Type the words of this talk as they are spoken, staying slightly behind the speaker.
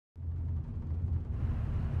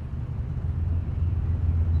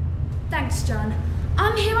Thanks, John.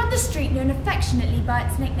 I'm here on the street known affectionately by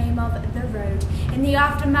its nickname of The Road, in the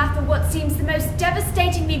aftermath of what seems the most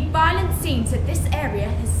devastatingly violent scenes that this area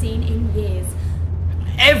has seen in years.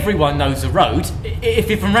 Everyone knows The Road. If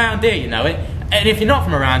you're from around here, you know it. And if you're not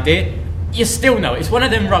from around here, you still know it. It's one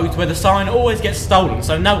of them roads where the sign always gets stolen,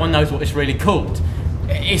 so no one knows what it's really called.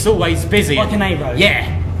 It's always busy. Like an A road?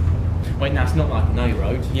 Yeah. Wait, no, it's not like an A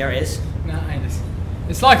road. Yeah, it is. No,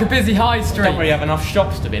 it's like a busy high street. We don't really have enough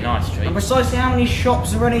shops to be an high street. And precisely how many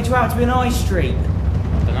shops are ready to have to be an high street?